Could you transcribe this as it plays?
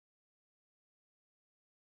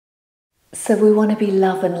So we want to be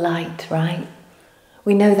love and light, right?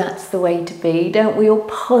 We know that's the way to be, don't we? All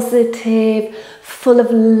positive, full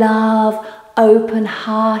of love,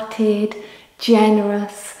 open-hearted,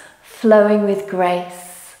 generous, flowing with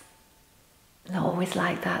grace. Not always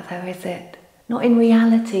like that though, is it? Not in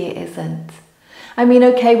reality, it isn't. I mean,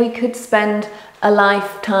 okay, we could spend a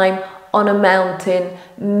lifetime on a mountain,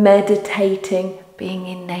 meditating, being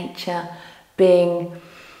in nature, being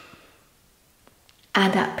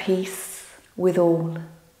and at peace with all,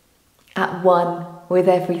 at one with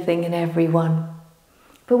everything and everyone.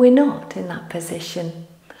 But we're not in that position.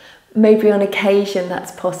 Maybe on occasion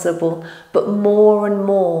that's possible, but more and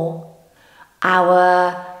more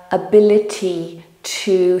our ability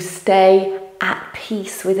to stay at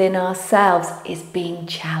peace within ourselves is being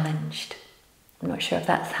challenged. I'm not sure if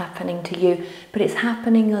that's happening to you, but it's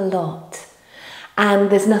happening a lot.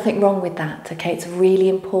 And there's nothing wrong with that, okay? It's really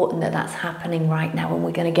important that that's happening right now, and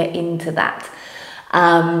we're going to get into that.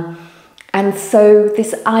 And so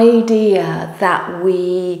this idea that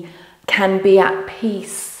we can be at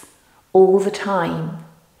peace all the time,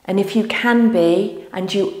 and if you can be,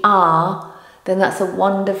 and you are, then that's a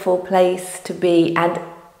wonderful place to be. And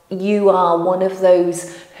you are one of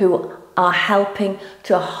those who are helping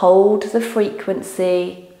to hold the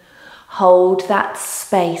frequency, hold that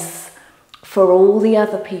space for all the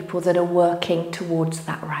other people that are working towards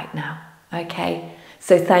that right now, okay?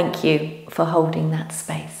 So thank you for holding that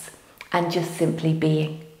space and just simply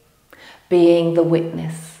being the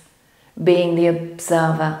witness, being the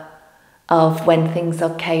observer of when things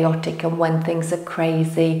are chaotic and when things are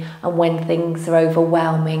crazy and when things are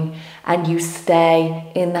overwhelming, and you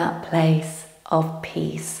stay in that place of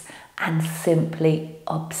peace and simply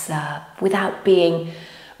observe without being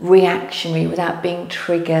reactionary, without being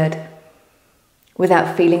triggered,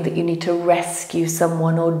 without feeling that you need to rescue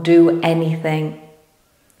someone or do anything,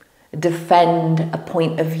 defend a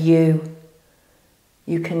point of view.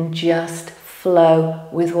 You can just flow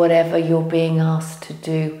with whatever you're being asked to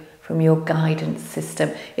do from your guidance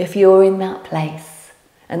system. If you're in that place,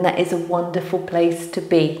 and that is a wonderful place to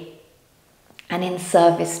be, and in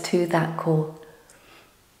service to that call,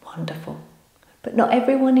 wonderful. But not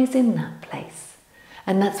everyone is in that place.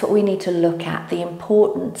 And that's what we need to look at, the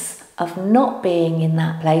importance of not being in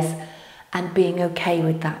that place and being okay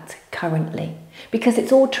with that currently. Because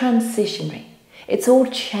it's all transitionary. It's all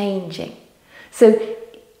changing. So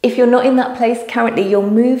if you're not in that place currently, you're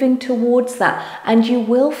moving towards that, and you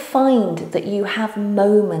will find that you have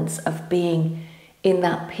moments of being in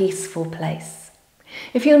that peaceful place.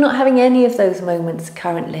 If you're not having any of those moments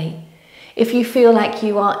currently, if you feel like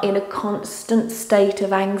you are in a constant state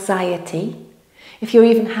of anxiety, if you're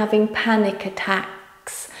even having panic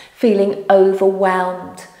attacks, feeling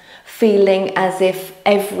overwhelmed, feeling as if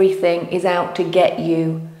everything is out to get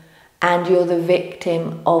you and you're the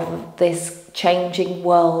victim of this changing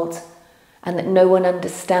world, and that no one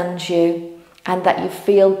understands you, and that you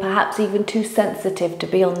feel perhaps even too sensitive to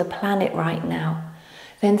be on the planet right now,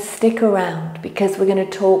 then stick around, because we're going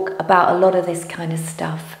to talk about a lot of this kind of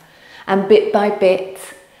stuff. And bit by bit,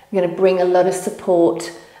 I'm going to bring a lot of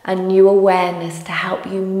support and new awareness to help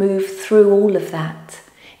you move through all of that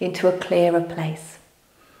into a clearer place,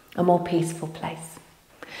 a more peaceful place.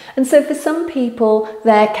 And so for some people,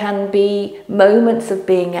 there can be moments of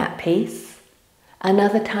being at peace, and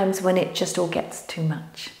other times when it just all gets too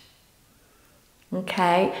much.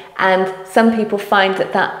 Okay? And some people find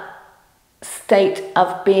that that state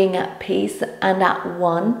of being at peace and at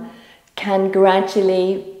one can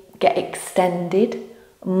gradually get extended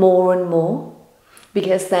more and more,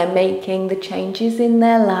 because they're making the changes in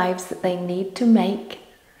their lives that they need to make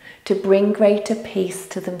to bring greater peace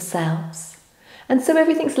to themselves. And so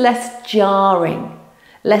everything's less jarring,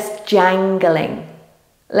 less jangling,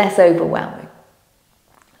 less overwhelming,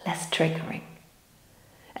 less triggering.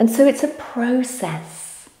 And so it's a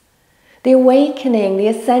process. The awakening, the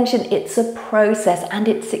ascension, it's a process, and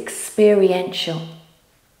it's experiential.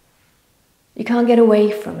 You can't get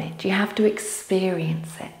away from it. You have to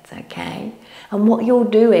experience it, okay? And what you're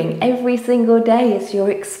doing every single day is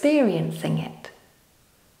you're experiencing it.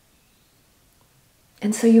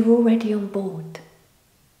 And so you're already on board.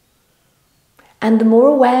 And the more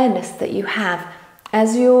awareness that you have,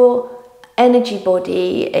 as your energy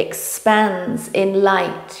body expands in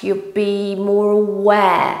light, you'll be more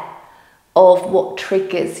aware of what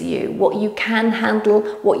triggers you, what you can handle,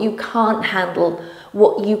 what you can't handle,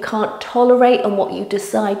 what you can't tolerate, and what you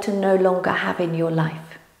decide to no longer have in your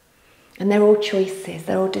life. And they're all choices,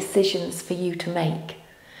 they're all decisions for you to make.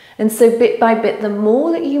 And so bit by bit, the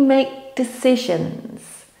more that you make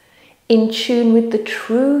decisions in tune with the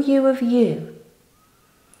true you of you,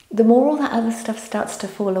 the more all that other stuff starts to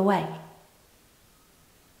fall away.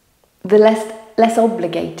 The less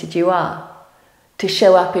obligated you are to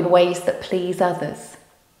show up in ways that please others,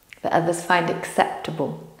 that others find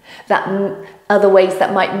acceptable, that other ways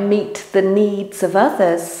that might meet the needs of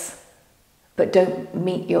others, but don't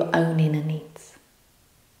meet your own inner needs.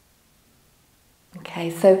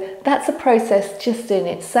 Okay, so that's a process just in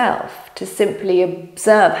itself, to simply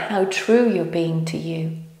observe how true you're being to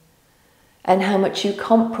you and how much you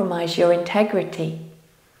compromise your integrity,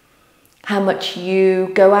 how much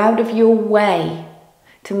you go out of your way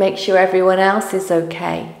to make sure everyone else is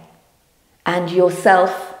okay, and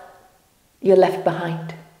yourself, you're left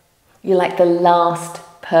behind. You're like the last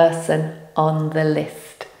person on the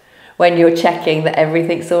list. When you're checking that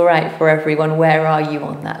everything's all right for everyone, where are you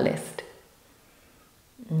on that list?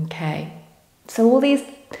 Okay, so all these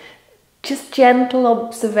just gentle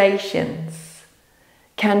observations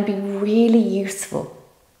can be really useful,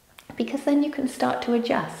 because then you can start to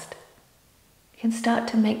adjust. You can start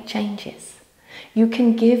to make changes. You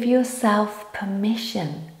can give yourself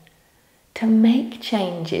permission to make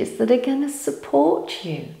changes that are going to support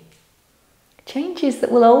you. Changes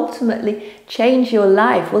that will ultimately change your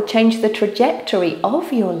life, will change the trajectory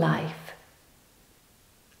of your life.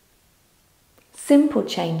 Simple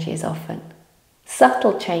changes often,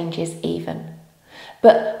 subtle changes even,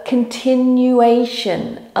 but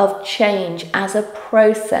continuation of change as a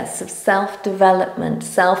process of self-development,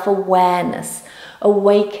 self-awareness,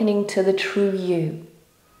 awakening to the true you,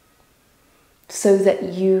 so that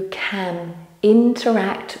you can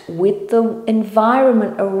interact with the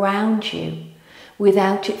environment around you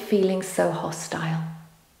without it feeling so hostile.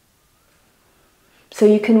 So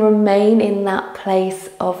you can remain in that place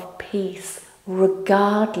of peace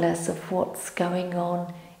regardless of what's going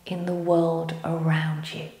on in the world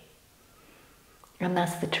around you. And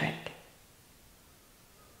that's the trick.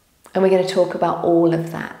 And we're going to talk about all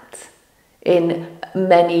of that in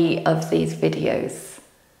many of these videos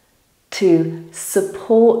to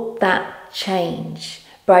support that change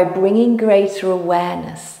by bringing greater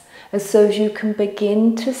awareness, and so as you can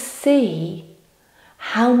begin to see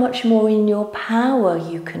how much more in your power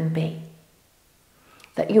you can be.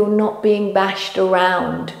 That you're not being bashed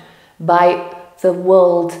around by the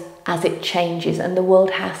world as it changes, and the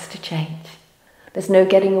world has to change. There's no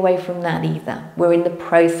getting away from that either. We're in the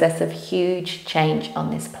process of huge change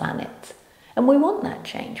on this planet, and we want that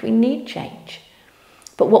change. We need change.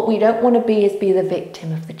 But what we don't want to be is be the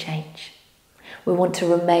victim of the change. We want to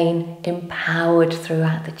remain empowered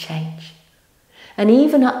throughout the change, and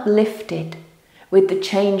even uplifted with the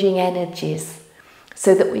changing energies,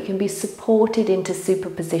 so that we can be supported into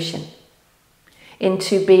superposition,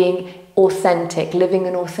 into being authentic, living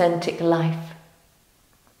an authentic life,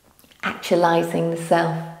 actualizing the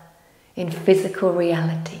self in physical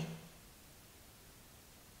reality.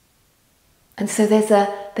 And so there's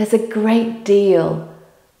a great deal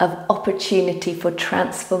of opportunity for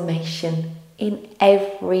transformation in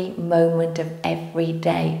every moment of every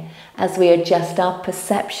day, as we adjust our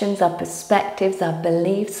perceptions, our perspectives, our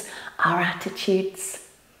beliefs, our attitudes,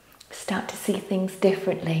 start to see things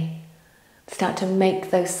differently, start to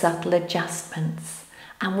make those subtle adjustments,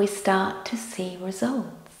 and we start to see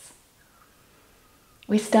results.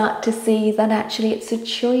 We start to see that actually it's a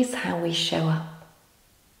choice how we show up.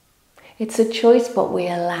 It's a choice what we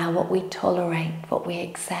allow, what we tolerate, what we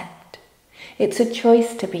accept. It's a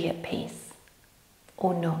choice to be at peace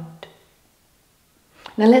or not.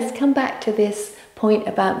 Now let's come back to this point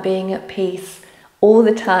about being at peace all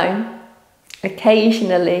the time,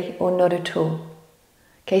 occasionally, or not at all.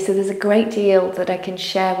 Okay, so there's a great deal that I can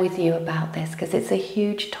share with you about this, because it's a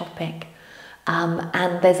huge topic,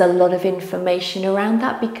 and there's a lot of information around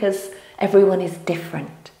that, because everyone is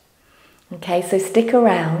different. Okay, so stick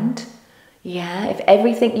around. Yeah, if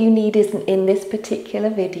everything you need isn't in this particular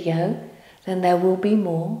video, then there will be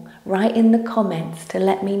more. Write in the comments to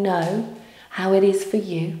let me know how it is for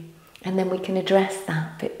you, and then we can address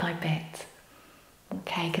that bit by bit.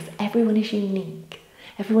 Okay, because everyone is unique.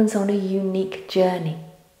 Everyone's on a unique journey.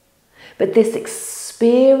 But this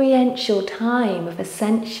experiential time of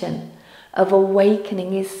ascension, of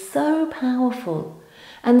awakening, is so powerful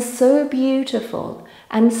and so beautiful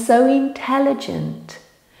and so intelligent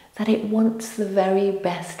that it wants the very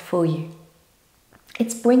best for you.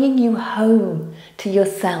 It's bringing you home to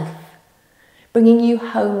yourself, bringing you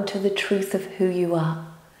home to the truth of who you are,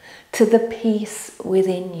 to the peace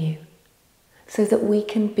within you, so that we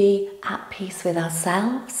can be at peace with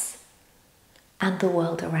ourselves and the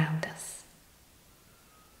world around us.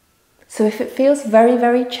 So if it feels very,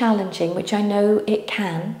 very challenging, which I know it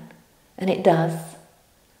can, and it does,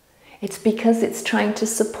 It's because it's trying to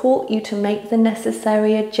support you to make the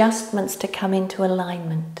necessary adjustments to come into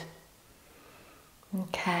alignment.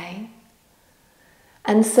 Okay?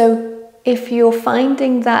 And so if you're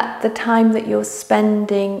finding that the time that you're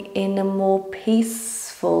spending in a more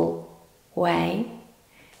peaceful way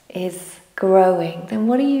is growing, then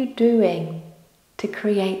what are you doing to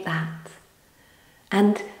create that?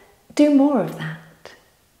 And do more of that.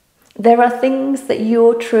 There are things that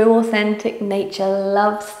your true, authentic nature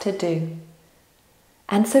loves to do.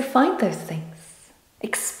 And so find those things.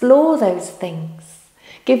 Explore those things.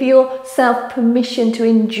 Give yourself permission to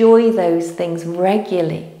enjoy those things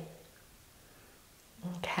regularly.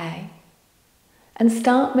 Okay? And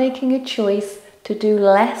start making a choice to do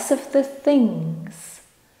less of the things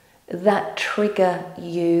that trigger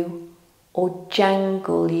you or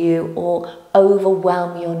jangle you or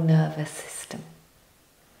overwhelm your nervous system.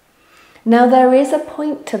 Now there is a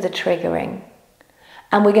point to the triggering,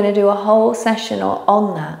 and we're going to do a whole session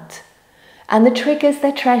on that. And the triggers,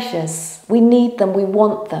 they're treasures. We need them, we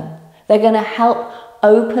want them. They're going to help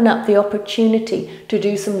open up the opportunity to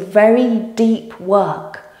do some very deep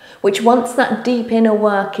work, which once that deep inner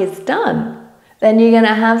work is done, then you're going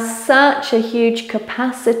to have such a huge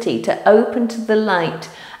capacity to open to the light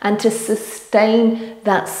and to sustain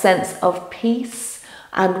that sense of peace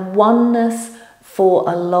and oneness for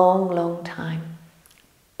a long, long time,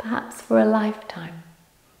 perhaps for a lifetime.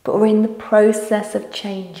 But we're in the process of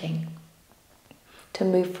changing to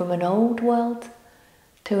move from an old world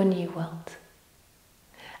to a new world.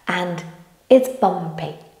 And it's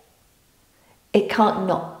bumpy. It can't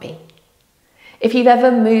not be. If you've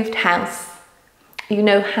ever moved house, you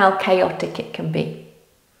know how chaotic it can be.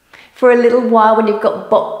 For a little while, when you've got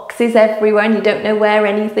boxes everywhere and you don't know where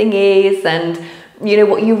anything is, and you know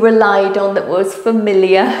what you relied on that was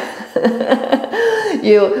familiar,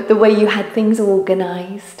 the way you had things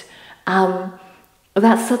organised,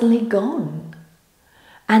 that's suddenly gone.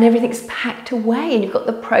 And everything's packed away, and you've got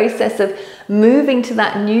the process of moving to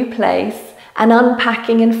that new place and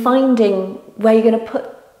unpacking and finding where you're going to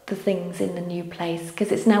put the things in the new place,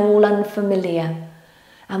 because it's now all unfamiliar.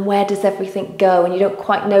 And where does everything go? And you don't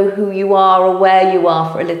quite know who you are or where you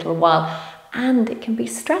are for a little while. And it can be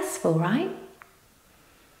stressful, right?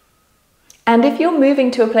 And if you're moving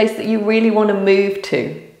to a place that you really want to move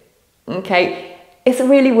to, okay, it's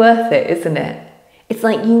really worth it, isn't it? It's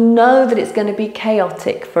like you know that it's going to be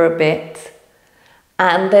chaotic for a bit.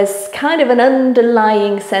 And there's kind of an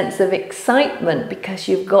underlying sense of excitement because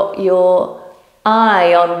you've got your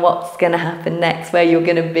eye on what's going to happen next, where you're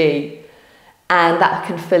going to be. And that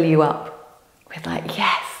can fill you up with like,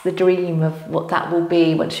 yes, the dream of what that will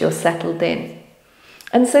be once you're settled in.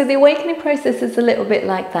 And so the awakening process is a little bit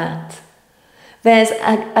like that. There's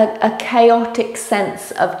a chaotic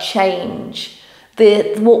sense of change.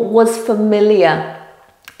 What was familiar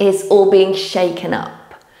is all being shaken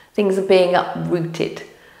up. Things are being uprooted.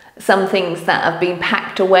 Some things that have been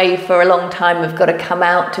packed away for a long time have got to come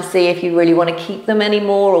out to see if you really want to keep them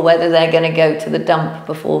anymore or whether they're going to go to the dump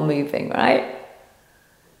before moving, right?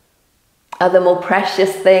 Other more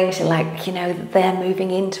precious things, you're like, you know, they're moving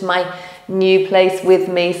into my new place with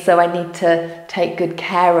me, so I need to take good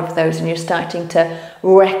care of those. And you're starting to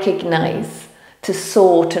recognize, to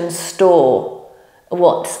sort and store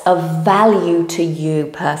what's of value to you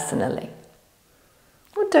personally.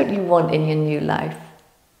 What don't you want in your new life?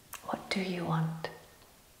 What do you want?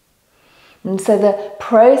 And so the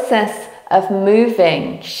process of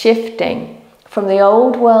moving, shifting from the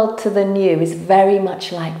old world to the new is very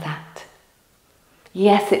much like that.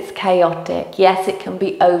 Yes, it's chaotic. Yes, it can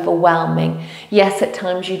be overwhelming. Yes, at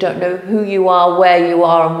times you don't know who you are, where you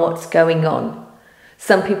are, and what's going on.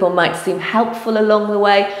 Some people might seem helpful along the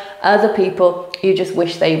way. Other people, you just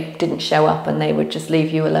wish they didn't show up and they would just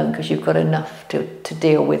leave you alone because you've got enough to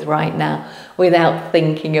deal with right now without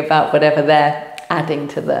thinking about whatever they're adding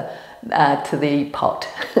to the pot.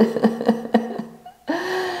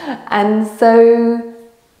 And so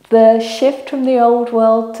the shift from the old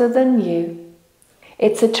world to the new,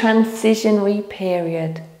 it's a transitionary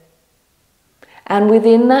period. And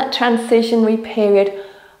within that transitionary period,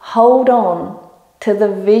 hold on to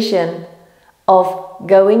the vision of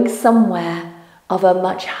going somewhere of a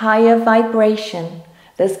much higher vibration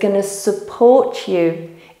that's going to support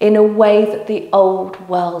you in a way that the old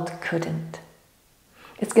world couldn't.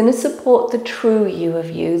 It's going to support the true you of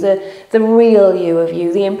you, the real you of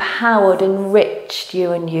you, the empowered, enriched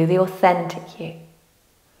you and you, the authentic you.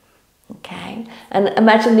 Okay, and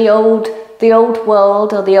imagine the old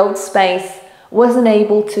world or the old space wasn't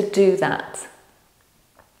able to do that.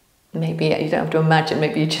 Maybe you don't have to imagine,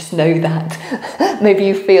 maybe you just know that. Maybe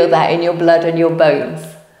you feel that in your blood and your bones.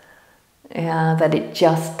 Yeah, that it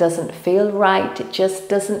just doesn't feel right, it just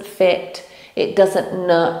doesn't fit, it doesn't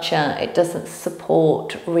nurture, it doesn't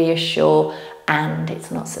support, reassure, and it's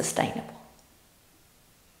not sustainable.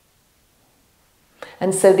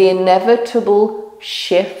 And so the inevitable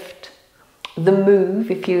shift, the move,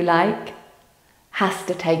 if you like, has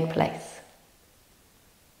to take place.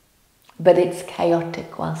 But it's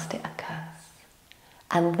chaotic whilst it occurs.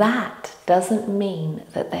 And that doesn't mean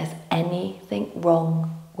that there's anything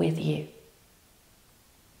wrong with you.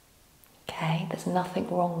 Okay, there's nothing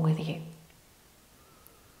wrong with you.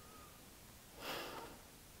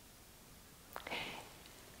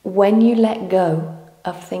 When you let go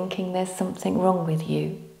of thinking there's something wrong with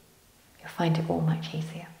you, you'll find it all much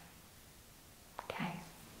easier. Okay?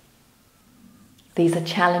 These are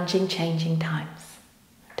challenging, changing times.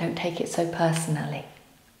 Don't take it so personally.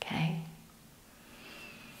 Okay?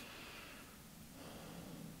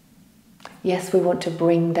 Yes, we want to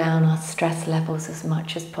bring down our stress levels as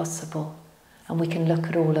much as possible. And we can look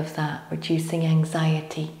at all of that, reducing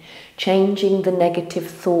anxiety, changing the negative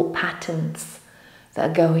thought patterns that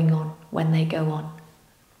are going on when they go on.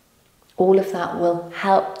 All of that will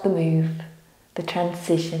help the move, the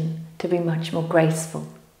transition, to be much more graceful.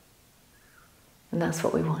 And that's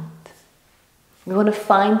what we want. We want to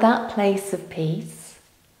find that place of peace,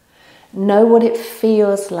 know what it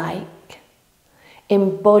feels like,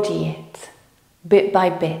 embody it bit by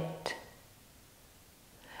bit.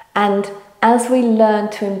 And as we learn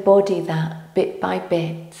to embody that bit by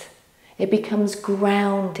bit, it becomes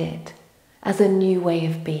grounded as a new way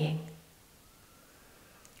of being,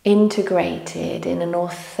 integrated in an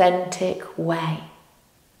authentic way,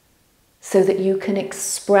 so that you can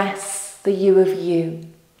express the you of you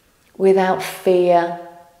without fear,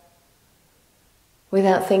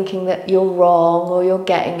 without thinking that you're wrong or you're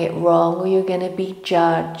getting it wrong or you're going to be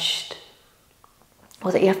judged,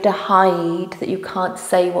 or that you have to hide, that you can't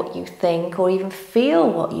say what you think or even feel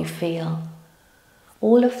what you feel.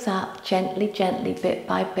 All of that, gently, gently, bit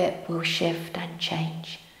by bit, will shift and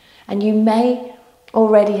change. And you may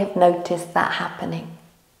already have noticed that happening.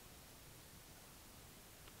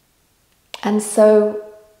 And so,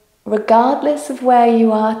 regardless of where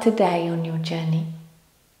you are today on your journey,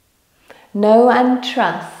 know and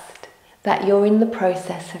trust that you're in the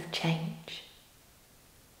process of change.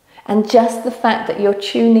 And just the fact that you're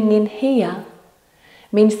tuning in here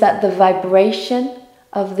means that the vibration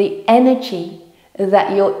of the energy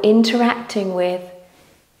that you're interacting with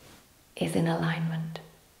is in alignment.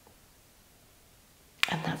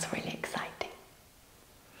 And that's really exciting.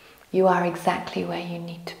 You are exactly where you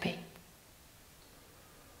need to be.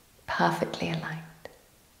 Perfectly aligned.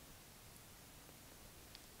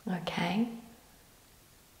 Okay?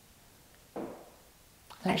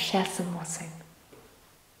 Let's share some more soon.